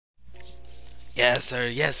Yes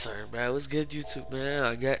sir, bro. What's good, YouTube, man?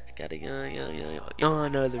 I got a young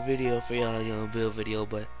another video for y'all, young build video,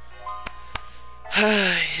 but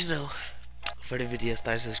you know, for the video,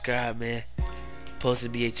 start subscribe, man.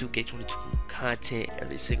 Posting BA 2K22 content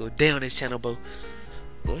every single day on this channel, bro.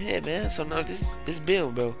 Go ahead, man. So now this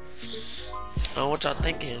build, bro. I don't know what y'all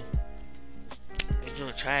thinking. It's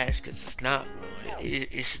doing trash, cause it's not, bro.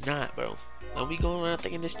 It's not, bro. Don't be going around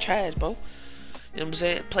thinking it's trash, bro. You know what I'm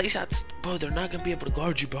saying? Play shots, bro. They're not gonna be able to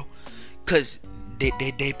guard you, bro. Cause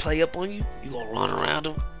they play up on you. You gonna run around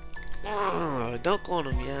them. Dunk on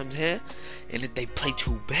them. You know what I'm saying? And if they play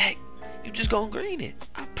too back, you just gonna green it.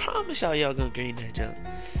 I promise y'all gonna green that jump.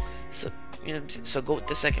 So you know what I'm saying? So go with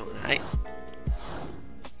the second one, alright?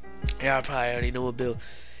 Y'all probably already know what build.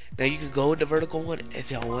 Now you can go with the vertical one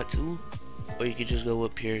if y'all want to, or you can just go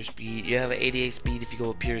with pure speed. You have an 88 speed if you go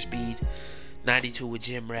with pure speed, 92 with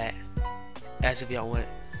gym rat. As if y'all want it.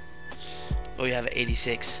 Or you have an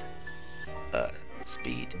 86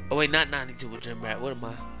 speed. Oh wait, not 92 with gym rat. What am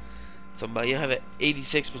I talking about? You have an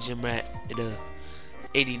 86 with gym rat and a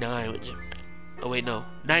 89 with gym rat. Oh wait, no,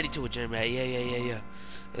 92 with gym rat. Yeah.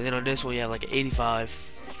 And then on this one you have like an 85,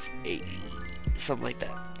 80, something like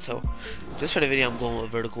that. So just for the video I'm going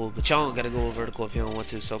with vertical, but y'all gotta go with vertical if you don't want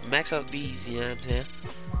to. So max out these, you know what I'm saying?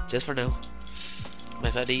 Just for now.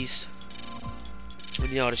 Max out these. We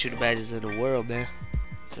need all the shooting badges in the world, man.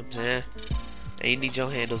 You know what I'm saying? Now you need your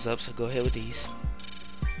handles up, so go ahead with these.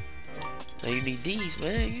 Now you need these,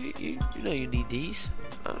 man. You know you need these.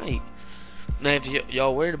 Alright. Now if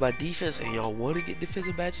y'all worried about defense and y'all want to get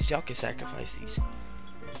defensive badges, y'all can sacrifice these.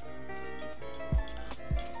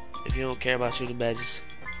 If you don't care about shooting badges,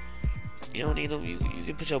 you don't need them. You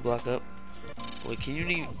can put your block up. Wait, can you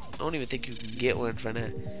need? I don't even think you can get one for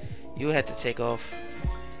that. You would have to take off.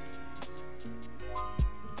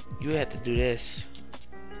 You have to do this.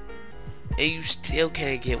 And you still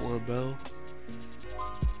can't get one, bro.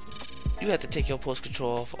 You have to take your post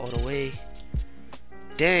control off all the way.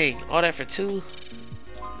 Dang, all that for 2?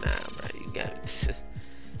 Nah, bro, you got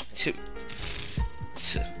two.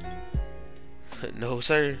 No,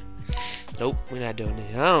 sir. Nope, we're not doing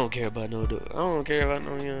it. I don't care about no I don't care about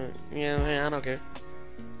no, I don't care.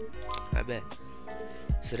 I bet.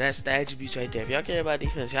 So that's the attributes right there. If y'all care about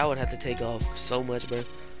defense, y'all would have to take off so much, bro.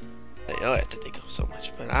 Y'all have to think of so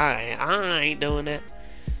much, but I ain't doing that.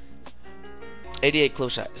 88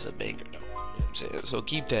 close shot is a banger, though. You know what I'm saying? So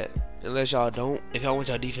keep that. Unless y'all don't. If y'all want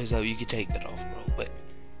y'all defense up, you can take that off, bro. But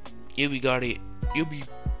you'll be guarding. You'll be.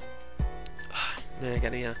 Man, I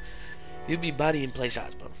gotta. You'll be body and play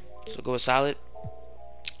shots, bro. So go with solid.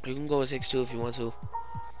 You can go with 6'2" if you want to.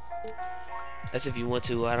 That's if you want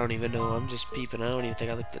to. I don't even know. I'm just peeping. I don't even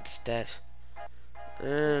think I looked at the stats. Nah,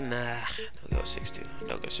 don't go 6'2".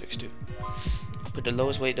 Don't go 6'2". Put the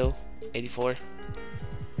lowest weight though, 84,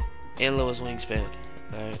 and lowest wingspan.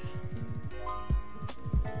 All right.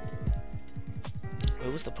 Wait,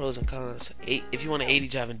 what's the pros and cons? If you want an 80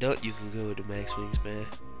 drive and dunk, you can go with the max wingspan.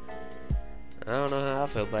 I don't know how I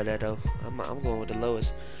feel about that though. I'm going with the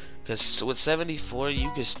lowest, cause with 74 you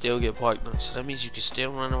can still get parked on. So that means you can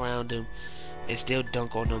still run around them and still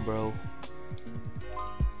dunk on them, bro.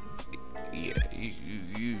 Yeah,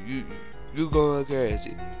 you going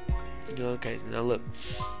crazy. You going crazy. Now look,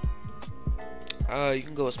 you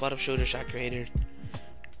can go with spot up shooter, shot creator,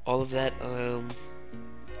 all of that. I'm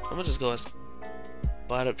gonna just go with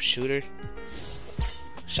spot up shooter.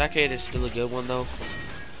 Shot creator is still a good one though.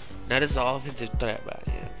 Now this is an offensive threat, bro.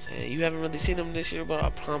 You know what I'm saying? You haven't really seen them this year, but I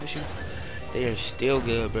promise you, they are still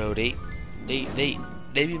good, bro. They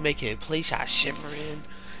be making play shots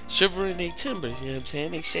shivering their timbers, you know what I'm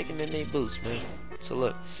saying? They shaking in their boots, man. So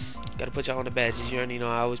look, gotta put y'all on the badges. You already know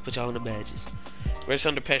I always put y'all on the badges. Rest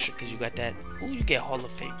under pressure, cause you got that. Ooh, you get Hall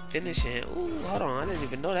of Fame finishing. Ooh, hold on, I didn't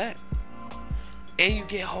even know that. And you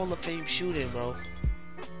get Hall of Fame shooting, bro.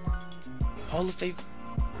 Hall of Fame.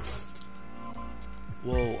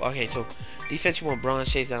 Whoa. Okay, so defense you want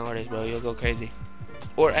bronze chase down artist, bro. You'll go crazy.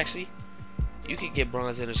 Or actually, you can get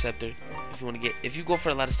bronze interceptor if you want to get. If you go for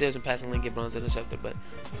a lot of steals and passing lane, get bronze interceptor. But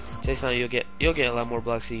chase down, you'll get a lot more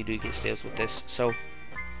blocks than you do get steals with this. So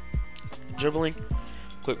dribbling,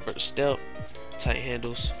 quick first step, tight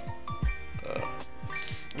handles.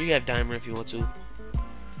 You have dimer if you want to.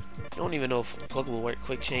 I don't even know if plug will work.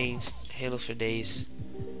 Quick chains, handles for days.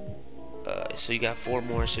 So you got 4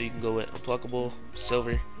 more. So you can go with unpluckable,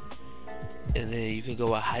 silver, and then you can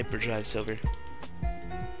go with hyperdrive silver.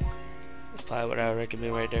 That's probably what I would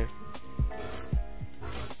recommend right there.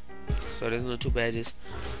 So there's no 2 badges.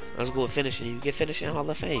 Let's go with finishing. You get finishing Hall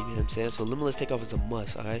of Fame. You know what I'm saying? So limitless takeoff is a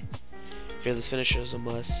must. Alright. Fearless finisher is a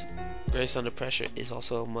must. Grace under pressure is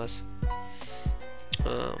also a must.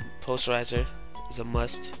 Posterizer is a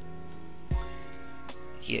must.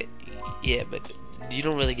 Yeah, but you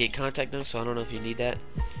don't really get contact dunk, so I don't know if you need that.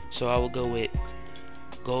 So I will go with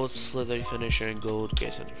gold slithery finisher and gold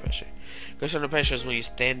grace under pressure. Grace under pressure is when you're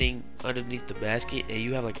standing underneath the basket and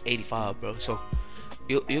you have like 85, bro. So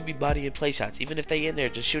you'll be bodying play shots. Even if they in there,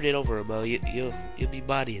 just shoot it over them, bro. You'll be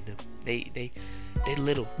bodying them. They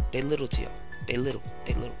little to y'all. They little.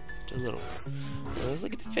 Well, let's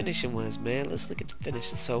look at the finishing ones, man. Let's look at the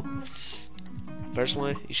finishing. So first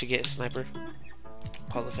one, you should get sniper,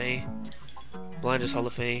 Hall of Fame, blinders Hall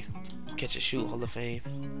of Fame, catch and shoot Hall of Fame,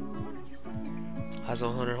 high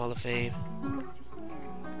zone hunter Hall of Fame.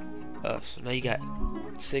 So now you got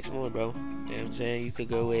 6 more, bro. You know what I'm saying? You could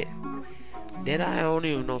go with Deadeye. I don't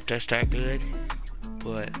even know if that's that good,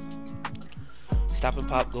 but stop and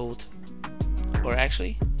pop gold. Or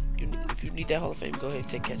actually, if you need that Hall of Fame, go ahead and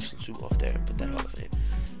take catch and shoot off there and put that Hall of Fame.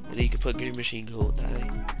 And then you can put green machine gold.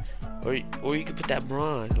 Or you can put that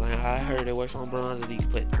bronze. Like I heard it works on bronze, and you can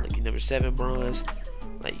put like your number 7 bronze.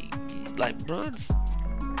 Like bronze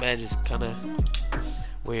badge is kind of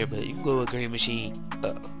weird, but you can go with green machine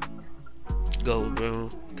gold, bro.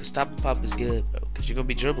 Cause stop and pop is good, bro. Cause you're gonna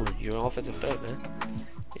be dribbling. You're an offensive threat, man.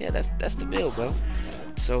 Yeah, that's the build, bro.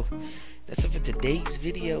 So that's it for today's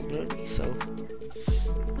video, bro. So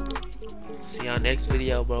see y'all next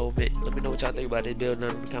video, bro. Let me know what y'all think about this build down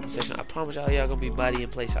in the comment section. I promise y'all gonna be body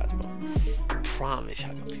and play shots, bro. I promise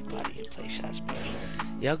y'all gonna be body and play shots, bro.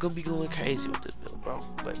 Y'all gonna be going crazy with this build, bro.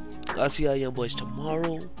 But I'll see y'all young boys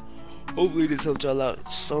tomorrow. Hopefully this helped y'all out in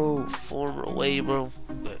some form or way, bro.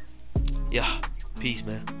 But yeah, peace,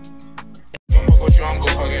 man. I'm gon'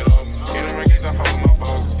 fuck it up. Get in records, I pop my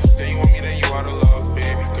boss. Say you want me, then you out of love.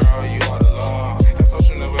 Baby girl, you out of love. That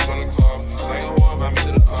social never gonna club. Like a whore, invite me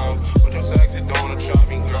to the club. With your sexy, don't wanna chop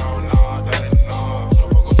me, girl. Nah.